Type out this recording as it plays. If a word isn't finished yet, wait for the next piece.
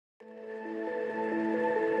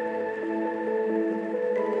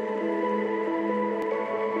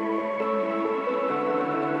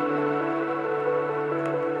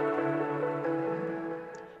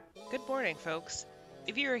morning, folks.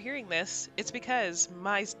 If you're hearing this, it's because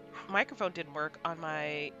my microphone didn't work on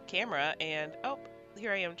my camera, and oh,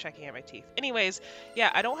 here I am checking out my teeth. Anyways, yeah,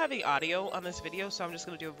 I don't have any audio on this video, so I'm just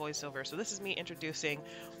going to do a voiceover. So this is me introducing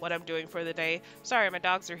what I'm doing for the day. Sorry, my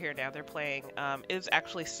dogs are here now. They're playing. It's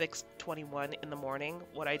actually 6:21 in the morning.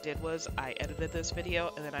 What I did was I edited this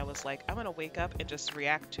video, and then I was like, I'm going to wake up and just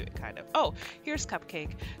react to it, kind of. Oh, here's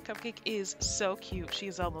Cupcake. Cupcake is so cute.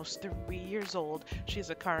 She's almost 3 years old. She's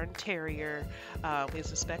a Cairn Terrier. We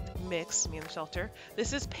suspect mix, me and the shelter.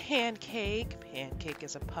 This is Pancake. Pancake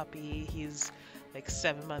is a puppy. He's like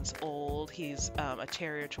 7 months old. He's a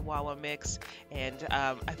Terrier Chihuahua mix, and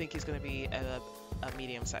I think he's going to be a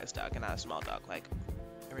medium-sized dog and not a small dog like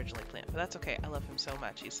originally planned. But that's okay. I love him so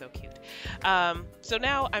much. He's so cute. So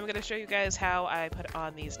now I'm going to show you guys how I put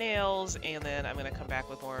on these nails, and then I'm going to come back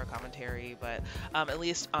with more commentary. But at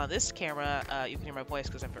least on this camera, you can hear my voice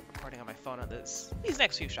because I'm recording on my phone on these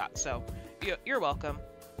next few shots. So you're welcome.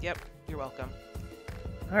 Yep, you're welcome.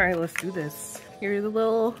 All right, let's do this. Here are the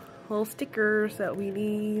little stickers that we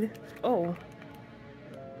need. Oh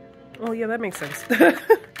yeah, that makes sense.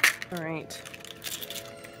 All right,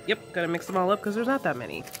 yep, gotta mix them all up because there's not that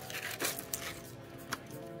many.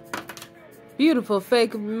 Beautiful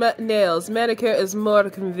fake nails. Manicure is more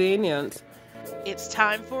convenient. It's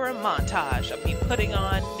time for a montage of me putting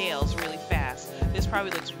on nails really fast. This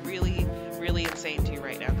probably looks really insane to you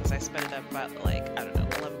right now because I sped it up about like, I don't know,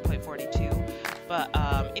 11.42. But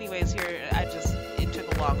anyways, here it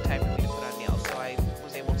took a long time for me to put on nails, so I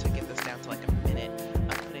was able to get this down to like a minute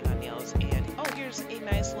of putting on nails. And oh, here's a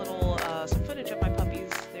nice little some footage of my puppies.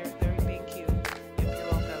 They're being cute. Yep,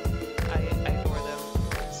 you're welcome. I adore them.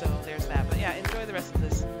 So there's that. But yeah, enjoy the rest of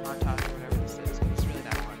this montage or whatever this is. It's really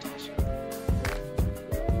not a montage.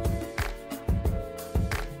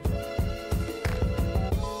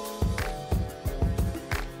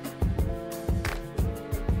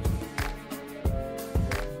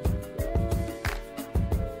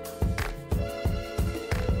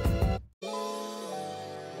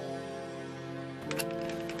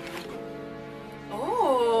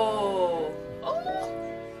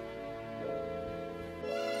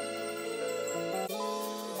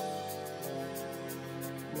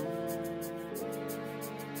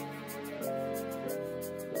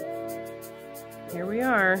 Here we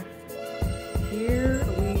are. Here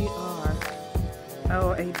we are.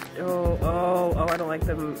 Oh, I don't like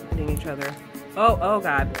them hitting each other. Oh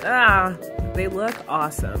God. Ah, they look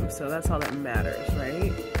awesome. So that's all that matters,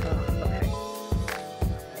 right? Oh, okay.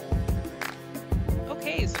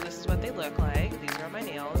 Okay, so this is what they look like. These are my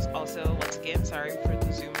nails. Also, once again, sorry for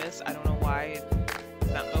the zoomness. I don't know why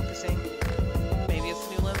it's not focusing. Maybe it's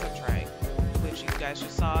the new lens I'm trying, which you guys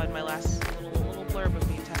just saw in my last little blurb of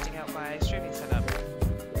me testing out my streaming setup.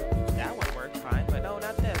 That one worked fine, but no,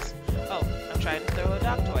 not this. Oh, I'm trying to throw a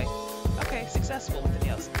dog toy. Okay, successful with the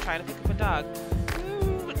nails. I'm trying to pick up a dog.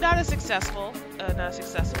 Not as successful.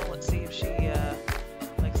 Let's see if she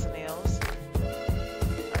likes the nails.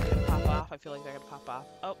 Are they gonna pop off? I feel like they're gonna pop off.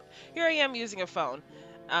 Oh, here I am using a phone.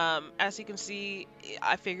 As you can see,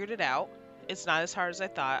 I figured it out. It's not as hard as I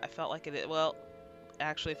thought. I felt like it. Well,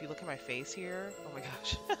 actually, if you look at my face here, oh my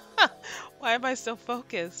gosh, why am I so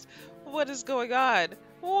focused? What is going on?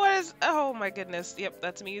 Oh my goodness. Yep,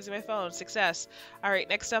 that's me using my phone. Success. All right,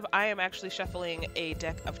 next up, I am actually shuffling a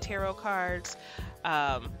deck of tarot cards.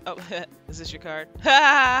 Oh, is this your card?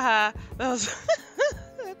 That was,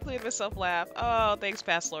 I made myself laugh. Oh, thanks,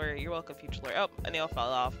 past lawyer. You're welcome, future lawyer. Oh, a nail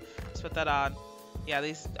fell off. Let's put that on. Yeah,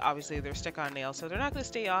 these, obviously, they're stick-on nails, so they're not going to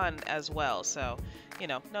stay on as well, so, you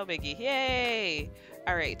know, no biggie. Yay!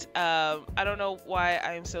 All right, I don't know why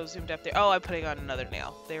I'm so zoomed up there. Oh, I'm putting on another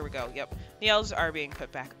nail. There we go, yep. Nails are being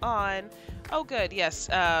put back on. Oh, good, yes.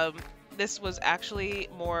 This was actually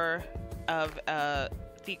more of a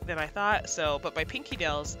feat than I thought, so, but my pinky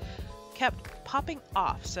nails kept popping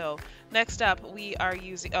off. So next up we are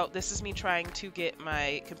using, oh, this is me trying to get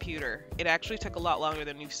my computer. It actually took a lot longer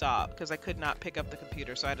than you saw because I could not pick up the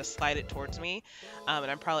computer, so I had to slide it towards me.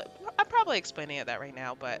 And I'm probably explaining it that right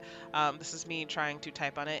now, but this is me trying to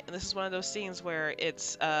type on it, and this is one of those scenes where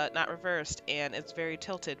it's not reversed and it's very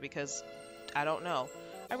tilted because I don't know.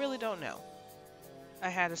 I really don't know. I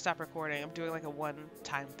had to stop recording. I'm doing like a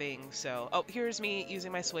one-time thing. So, oh, here's me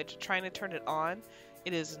using my Switch, trying to turn it on.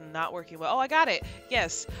 It is not working well. Oh, I got it.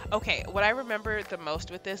 Yes. Okay. What I remember the most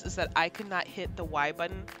with this is that I could not hit the Y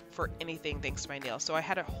button for anything thanks to my nails. So I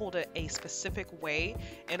had to hold it a specific way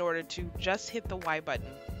in order to just hit the Y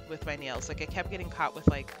button with my nails. Like I kept getting caught with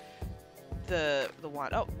like the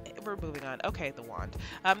wand. Oh, we're moving on. Okay, the wand.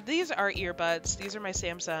 These are earbuds. These are my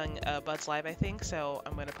Samsung Buds Live, I think. So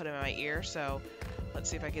I'm going to put them in my ear. So Let's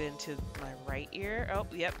see if I get into my right ear. Oh,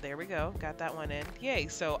 yep, there we go. Got that one in. Yay,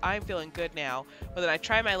 so I'm feeling good now. But then I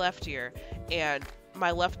try my left ear, and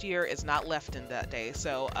my left ear is not left in that day.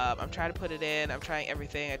 So I'm trying to put it in. I'm trying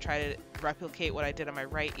everything. I try to replicate what I did on my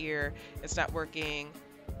right ear. It's not working,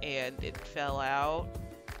 and it fell out.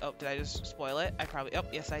 Oh, did I just spoil it? I probably... Oh,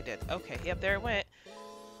 yes, I did. Okay, yep, there it went.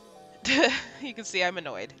 You can see I'm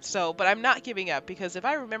annoyed. So, but I'm not giving up, because if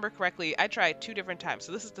I remember correctly, I tried 2 different times.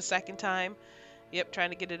 So this is the second time. Yep, trying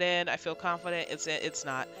to get it in. I feel confident. It's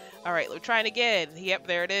not. All right, we're trying again. Yep,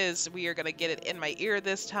 there it is. We are going to get it in my ear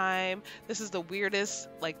this time. This is the weirdest,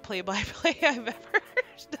 like, play-by-play I've ever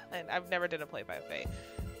done. I've never done a play-by-play.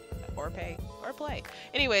 Or play.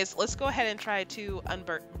 Anyways, let's go ahead and try to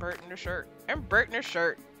unburton her shirt. Unburton her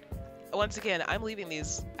shirt. Once again, I'm leaving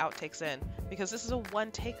these outtakes in because this is a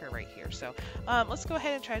one-taker right here. So let's go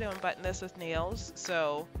ahead and try to unbutton this with nails.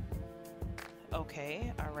 So,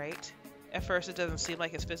 okay, all right. At first, it doesn't seem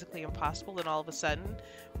like it's physically impossible. Then all of a sudden,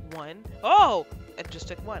 one. Oh! It just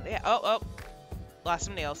took one. Yeah. Oh. Lost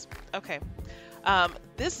some nails. Okay.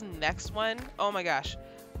 This next one, oh my gosh.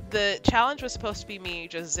 The challenge was supposed to be me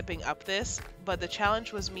just zipping up this, but the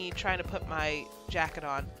challenge was me trying to put my jacket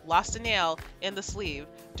on. Lost a nail in the sleeve.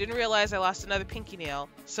 Didn't realize I lost another pinky nail.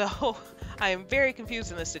 So I am very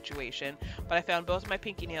confused in this situation. But I found both of my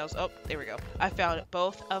pinky nails. Oh, there we go. I found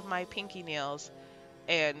both of my pinky nails,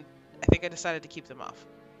 and I think I decided to keep them off.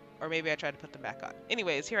 Or maybe I tried to put them back on.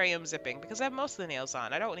 Anyways, here I am zipping, because I have most of the nails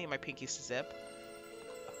on. I don't need my pinkies to zip.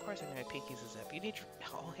 Of course I need my pinkies to zip. You need your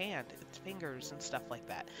whole hand, its fingers and stuff like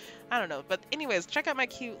that. I don't know. But anyways, check out my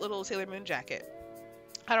cute little Sailor Moon jacket.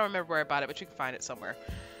 I don't remember where I bought it, but you can find it somewhere.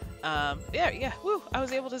 Yeah, woo, I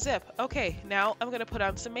was able to zip. Okay, now I'm gonna put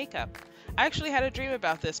on some makeup. I actually had a dream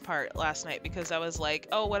about this part last night because I was like,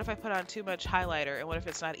 oh, what if I put on too much highlighter and what if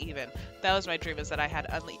it's not even? That was my dream, is that I had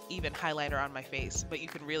uneven highlighter on my face, but you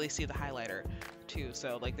can really see the highlighter too,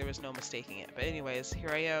 so like there was no mistaking it. But anyways, here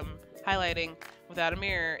I am highlighting without a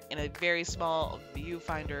mirror in a very small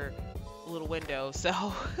viewfinder little window,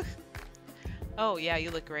 so oh yeah,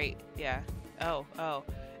 you look great. Yeah. Oh.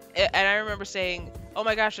 And I remember saying, oh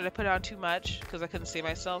my gosh, did I put on too much? Because I couldn't see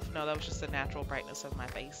myself. No, that was just the natural brightness of my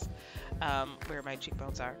face, where my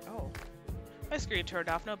cheekbones are. Oh, my screen turned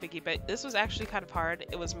off, no biggie. But this was actually kind of hard.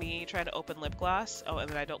 It was me trying to open lip gloss. Oh, and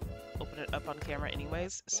then I don't open it up on camera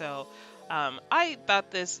anyways. So I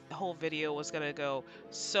thought this whole video was going to go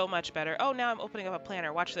so much better. Oh, now I'm opening up a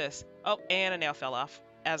planner. Watch this. Oh, and a nail fell off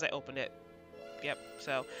as I opened it. Yep,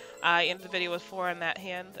 so I ended the video with 4 on that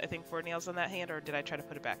hand. I think 4 nails on that hand, or did I try to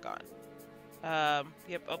put it back on?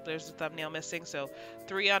 Yep, oh, there's the thumbnail missing. So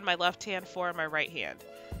 3 on my left hand, 4 on my right hand.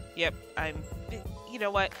 Yep, you know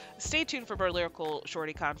what? Stay tuned for more Lyrical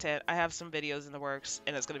Shorty content. I have some videos in the works,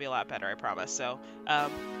 and it's going to be a lot better, I promise. So,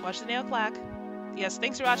 watch the nail clack. Yes,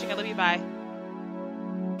 thanks for watching. I love you. Bye.